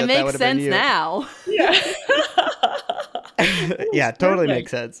together. It makes sense now. Yeah. Yeah, totally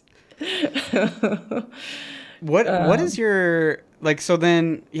makes sense. What is your, like, so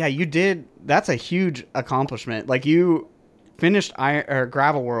then, yeah, you did, that's a huge accomplishment. Like you finished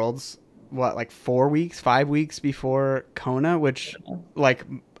Gravel Worlds, what, like 5 weeks before Kona, which like,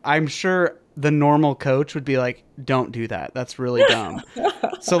 I'm sure the normal coach would be like, don't do that. That's really dumb.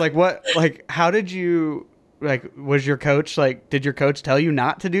 So like, how did you, like, was your coach like, did your coach tell you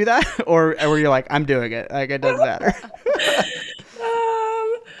not to do that? Or were you like, I'm doing it. Like, it doesn't matter.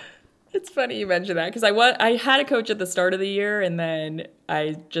 It's funny you mentioned that, because I had a coach at the start of the year, and then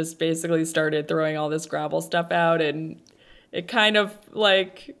I just basically started throwing all this gravel stuff out, and it kind of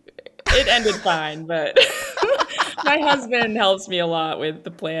like, it ended fine, but my husband helps me a lot with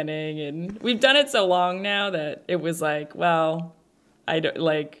the planning, and we've done it so long now that it was like, well, I don't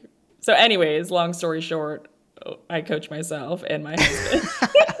like, so anyways, long story short, I coach myself and my husband.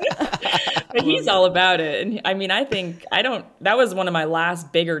 But he's all about it. And I mean, that was one of my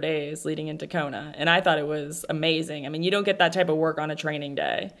last bigger days leading into Kona. And I thought it was amazing. I mean, you don't get that type of work on a training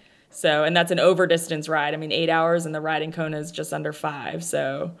day. So, and that's an over distance ride. I mean, 8 hours, and the ride in Kona is just under 5.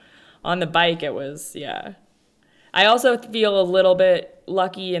 So on the bike, it was, yeah. I also feel a little bit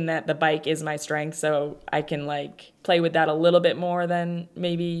lucky in that the bike is my strength. So I can like play with that a little bit more than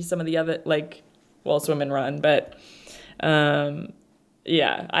maybe some of the other, like, well, swim and run. But,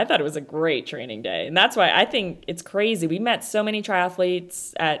 yeah, I thought it was a great training day. And that's why I think it's crazy. We met so many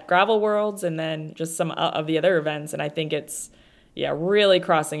triathletes at Gravel Worlds and then just some of the other events. And I think it's, yeah, really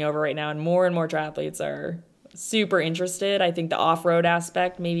crossing over right now. And more triathletes are super interested. I think the off-road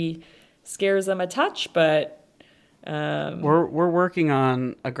aspect maybe scares them a touch, but we're working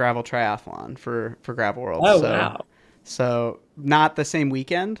on a gravel triathlon for Gravel Worlds. Oh, wow. So not the same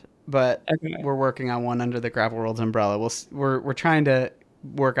weekend, but we're working on one under the Gravel Worlds umbrella. We're trying to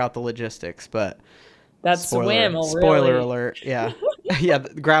work out the logistics, but that's swim. Spoiler alert! Yeah, yeah,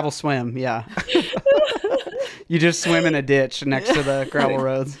 the gravel swim. Yeah, you just swim in a ditch next to the gravel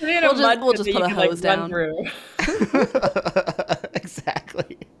roads. We'll just put a hose down.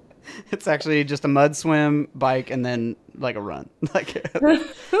 Exactly. It's actually just a mud swim, bike, and then like a run. Like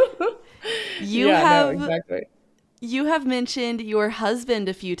You have mentioned your husband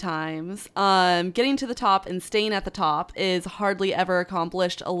a few times. Getting to the top and staying at the top is hardly ever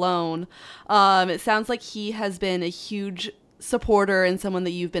accomplished alone. It sounds like he has been a huge supporter and someone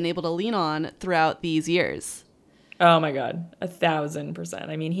that you've been able to lean on throughout these years. Oh my God, 1,000%.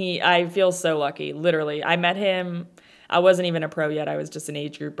 I mean, I feel so lucky. Literally, I met him. I wasn't even a pro yet. I was just an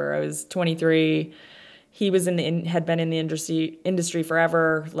age grouper. I was 23. He was had been in the industry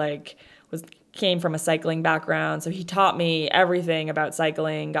forever. Like, came from a cycling background. So he taught me everything about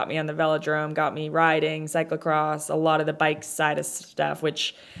cycling, got me on the velodrome, got me riding, cyclocross, a lot of the bike side of stuff,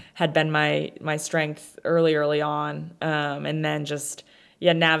 which had been my strength early on. And then just,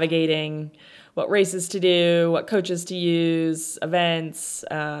 navigating what races to do, what coaches to use, events,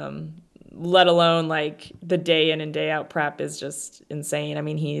 let alone like the day in and day out prep is just insane. I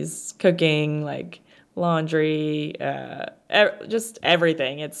mean, he's cooking, like laundry, just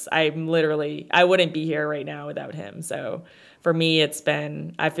everything. I wouldn't be here right now without him. So for me,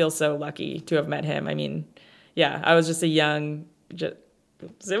 I feel so lucky to have met him. I mean, yeah, I was just a young,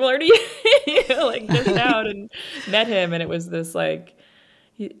 similar to you, like just out and met him. And it was this like,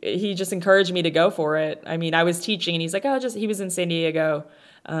 he just encouraged me to go for it. I mean, I was teaching and he's like, he was in San Diego.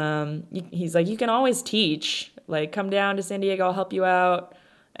 He's like, you can always teach, like come down to San Diego, I'll help you out.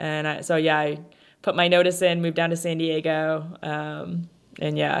 And I put my notice in, moved down to San Diego.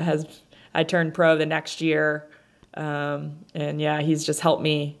 I turned pro the next year. He's just helped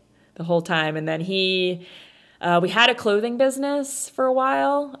me the whole time. And then we had a clothing business for a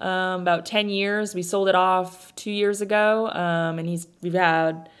while, about 10 years. We sold it off 2 years ago.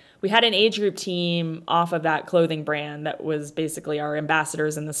 We had an age group team off of that clothing brand that was basically our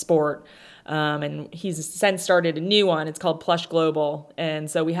ambassadors in the sport. And he's since started a new one. It's called Plush Global.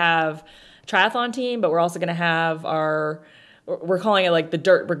 And so we have a triathlon team, but we're also going to have we're calling it like the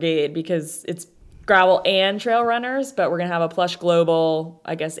Dirt Brigade because it's gravel and trail runners, but we're going to have a Plush Global,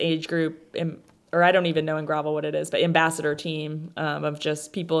 I guess, age group, or I don't even know in gravel what it is, but ambassador team of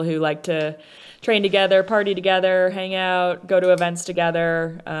just people who like to train together, party together, hang out, go to events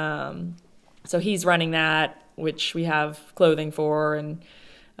together. So he's running that, which we have clothing for and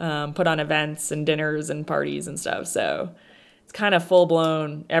put on events and dinners and parties and stuff. So it's kind of full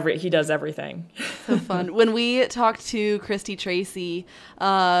blown. He does everything. So fun. When we talked to Christy Tracy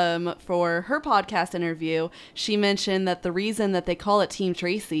for her podcast interview, she mentioned that the reason that they call it Team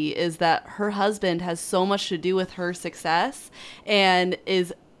Tracy is that her husband has so much to do with her success and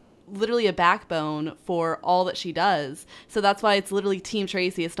is literally a backbone for all that she does. So that's why it's literally Team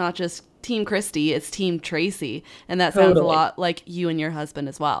Tracy. It's not just Team Christy, it's Team Tracy. And that sounds a lot like you and your husband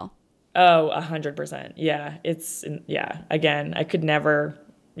as well. Oh, 100%. Yeah. Again, I could never,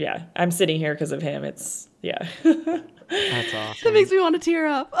 I'm sitting here because of him. That's awesome. That makes me want to tear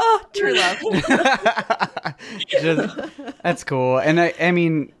up. Oh, true love. That's cool. And I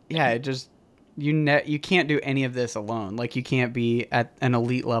mean, you can't do any of this alone. Like you can't be at an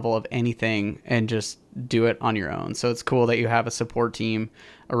elite level of anything and just do it on your own. So it's cool that you have a support team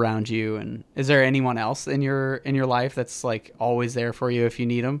around you. And is there anyone else in your life that's like always there for you if you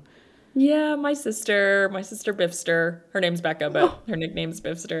need them? Yeah, my sister Bifster. Her name's Becca, but her nickname's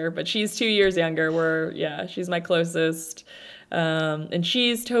Bifster. But she's 2 years younger. She's my closest. And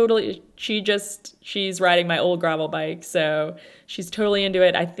she's riding my old gravel bike, so she's totally into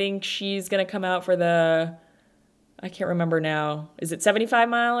it. I think she's gonna come out for I can't remember now. Is it 75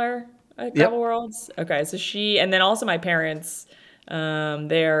 miler at Gravel Worlds? Okay, so and then also my parents,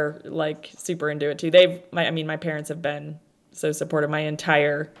 they're like super into it too. My parents have been so supportive my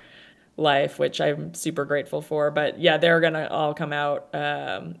entire life, which I'm super grateful for. But yeah, they're gonna all come out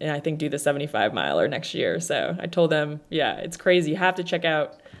and I think do the 75 miler next year. So I told them, it's crazy. You have to check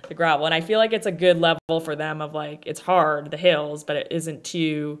out the gravel. And I feel like it's a good level for them of like, it's hard, the hills, but it isn't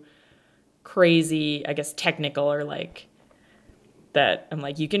too crazy, I guess, technical or like that. I'm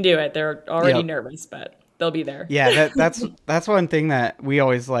like, you can do it. They're already nervous, but they'll be there. Yeah, that's one thing that we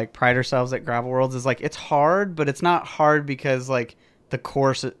always like pride ourselves at Gravel Worlds is like, it's hard, but it's not hard because like the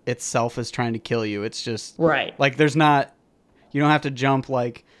course itself is trying to kill you. It's just right. Like you don't have to jump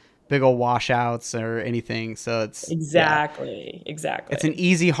like big old washouts or anything. So it's exactly. It's an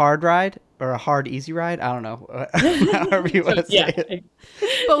easy hard ride or a hard easy ride. I don't know. However you want to say it.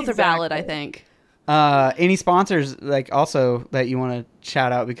 Both are valid, I think. Any sponsors like also that you want to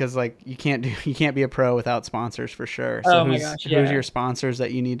shout out because like you can't be a pro without sponsors for sure. So who's your sponsors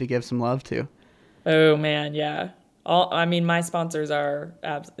that you need to give some love to? Oh man, yeah. My sponsors are,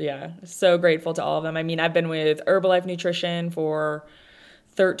 so grateful to all of them. I mean, I've been with Herbalife Nutrition for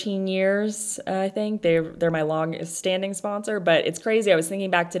 13 years, I think. They're my longest standing sponsor, but it's crazy. I was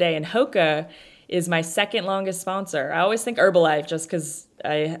thinking back today, and Hoka is my second longest sponsor. I always think Herbalife just because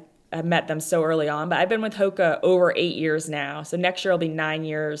I met them so early on, but I've been with Hoka over 8 years now. So next year will be 9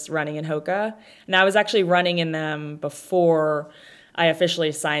 years running in Hoka. And I was actually running in them before I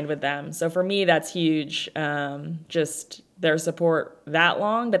officially signed with them. So for me, that's huge. Just their support that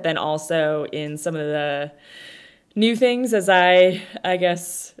long, but then also in some of the new things as I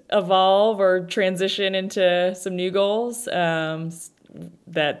guess, evolve or transition into some new goals,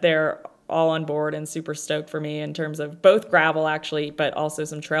 that they're all on board and super stoked for me in terms of both gravel actually, but also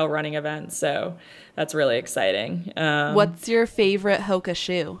some trail running events. So that's really exciting. What's your favorite Hoka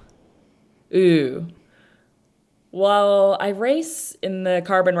shoe? Ooh. Well, I race in the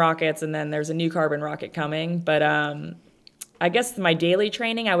carbon rockets, and then there's a new carbon rocket coming. But I guess my daily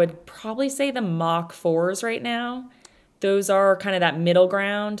training, I would probably say the Mach 4s right now. Those are kind of that middle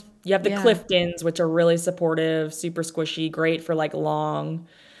ground. You have the Yeah. Cliftons, which are really supportive, super squishy, great for like long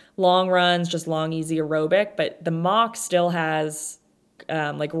runs, just long, easy aerobic. But the Mach still has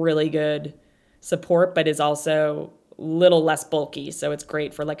like really good support, but is also a little less bulky. So it's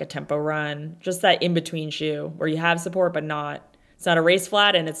great for like a tempo run, just that in between shoe where you have support, but it's not a race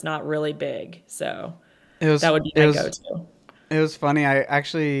flat and it's not really big. So It was that would be it my was go-to. it was funny. I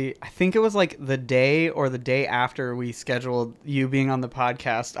think it was like the day or the day after we scheduled you being on the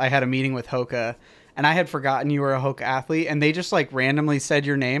podcast. I had a meeting with Hoka, and I had forgotten you were a Hoka athlete, and they just like randomly said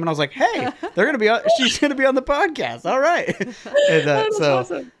your name, and I was like, "Hey, she's gonna be on the podcast." All right, and That's so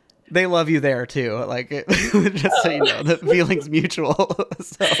awesome. they love you there too. Like, just so you know, the feeling's mutual.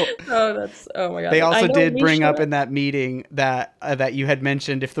 So Oh my God. they I also know did bring up Misha. in that meeting that you had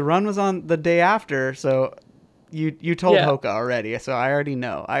mentioned if the run was on the day after. So you told Yeah. Hoka already, so I already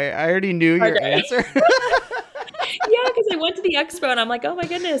know. I already knew your Okay. answer. Yeah, because I went to the expo and I'm like, oh my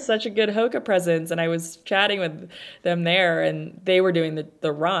goodness, such a good Hoka presence. And I was chatting with them there and they were doing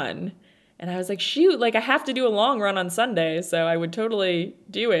the run. And I was like, shoot, like I have to do a long run on Sunday. So I would totally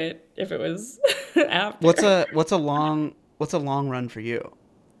do it if it was after. What's a long run for you,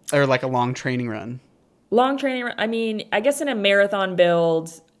 or like a long training run? Long training run. I mean, I guess in a marathon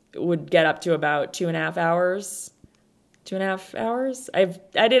build would get up to about 2.5 hours. 2.5 hours. I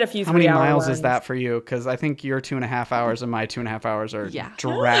did a few How many 3 hour miles is runs. that for you? Because I think your 2.5 hours and my 2.5 hours are Yeah.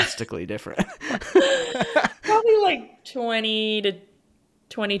 drastically different. Probably like 20 to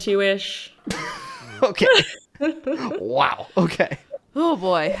 22-ish. Okay. Wow. Okay. Oh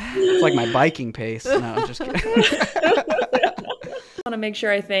boy. It's like my biking pace. No, I'm just kidding. I want to make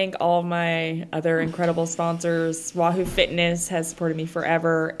sure I thank all of my other incredible sponsors. Wahoo Fitness has supported me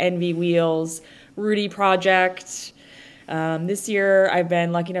forever. Envy Wheels, Rudy Project. This year, I've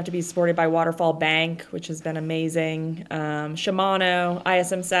been lucky enough to be supported by Waterfall Bank, which has been amazing. Shimano,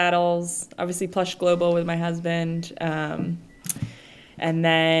 ISM Saddles, obviously Plush Global with my husband. And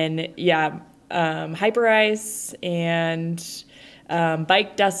then, Hyper Ice and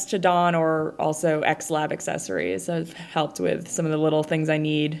Bike Dust to Dawn, or also X Lab accessories have helped with some of the little things I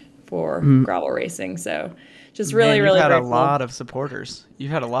need for gravel racing. So just really, Man, you've really had grateful. a lot of supporters.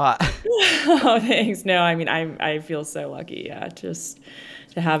 You've had a lot. Oh, thanks. No, I mean, I feel so lucky, just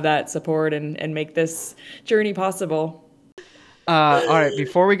to have that support and make this journey possible. All right,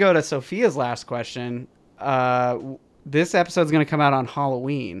 before we go to Sophia's last question, this episode's going to come out on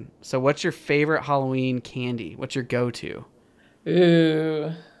Halloween. So what's your favorite Halloween candy? What's your go-to?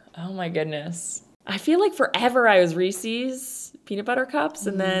 Ooh, oh my goodness. I feel like forever I was Reese's peanut butter cups,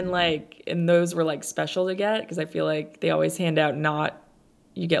 and then and those were like special to get because I feel like they always hand out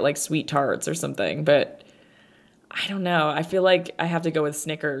you get like sweet tarts or something, but I don't know. I feel like I have to go with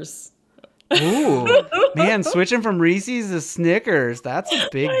Snickers. Ooh, man, switching from Reese's to Snickers, that's a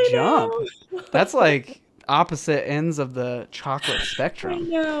big jump. That's like opposite ends of the chocolate I spectrum.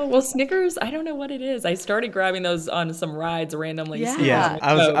 know. Well, Snickers, I don't know what it is. I started grabbing those on some rides randomly. Yeah. Yeah,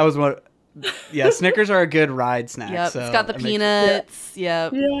 I was one. Yeah, Snickers are a good ride snack. Yep. So It's got the it makes- peanuts.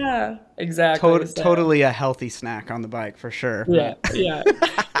 Yep. Yeah, exactly. So, Totally a healthy snack on the bike for sure. yeah, yeah.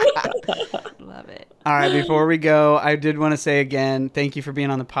 Love it. All right, before we go, I did want to say again, thank you for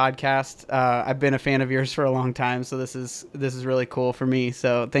being on the podcast. I've been a fan of yours for a long time, so this is really cool for me.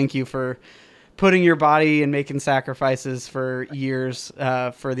 So thank you for putting your body and making sacrifices for years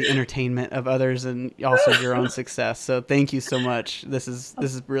for the entertainment of others and also your own success. So thank you so much. This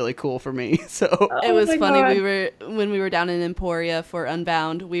is really cool for me. So It was my funny. God. When we were down in Emporia for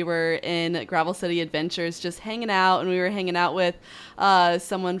Unbound, we were in Gravel City Adventures just hanging out, and we were hanging out with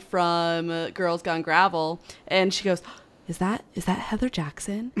someone from Girls Gone Gravel, and she goes, is that Heather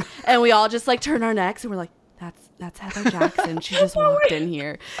Jackson? And we all just like turn our necks and we're like, that's Heather Jackson. She just walked in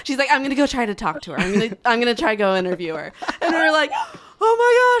here. She's like, I'm gonna go try to talk to her. I'm gonna try go interview her. And we were like, oh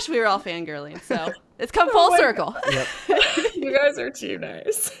my gosh, we were all fangirling. So it's come full circle. yep. You guys are too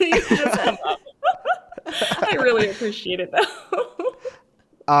nice. You just come up. I really appreciate it though.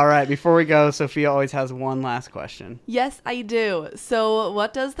 All right, before we go, Sophia always has one last question. Yes, I do. So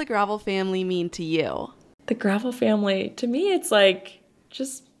what does the Gravel family mean to you? The Gravel family, to me, it's like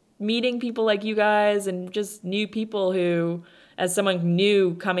just meeting people like you guys and just new people who, as someone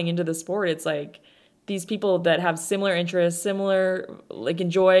new coming into the sport, it's like these people that have similar interests,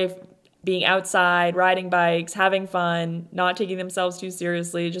 enjoy being outside, riding bikes, having fun, not taking themselves too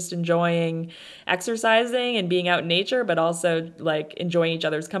seriously, just enjoying exercising and being out in nature, but also like enjoying each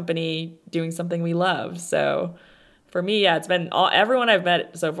other's company, doing something we love. So for me, yeah, it's been everyone I've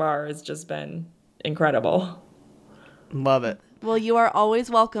met so far has just been incredible. Love it. Well, you are always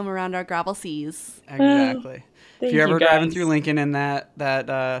welcome around our gravel seas. Exactly. If you're ever driving guys. through Lincoln in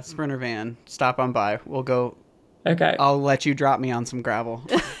that Sprinter van, stop on by. We'll go. Okay. I'll let you drop me on some gravel.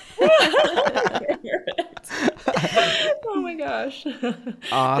 Oh my gosh.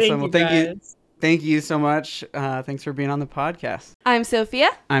 Awesome. Thank you so much. Thanks for being on the podcast. I'm Sophia.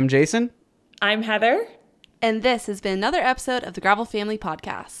 I'm Jason. I'm Heather. And this has been another episode of the Gravel Family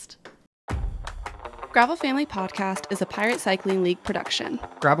Podcast. Gravel Family Podcast is a Pirate Cycling League production.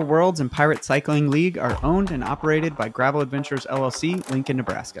 Gravel Worlds and Pirate Cycling League are owned and operated by Gravel Adventures LLC, Lincoln,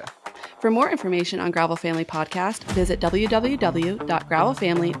 Nebraska. For more information on Gravel Family Podcast, visit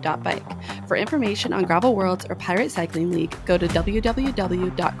www.gravelfamily.bike. For information on Gravel Worlds or Pirate Cycling League, go to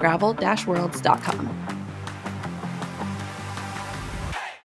www.gravel-worlds.com.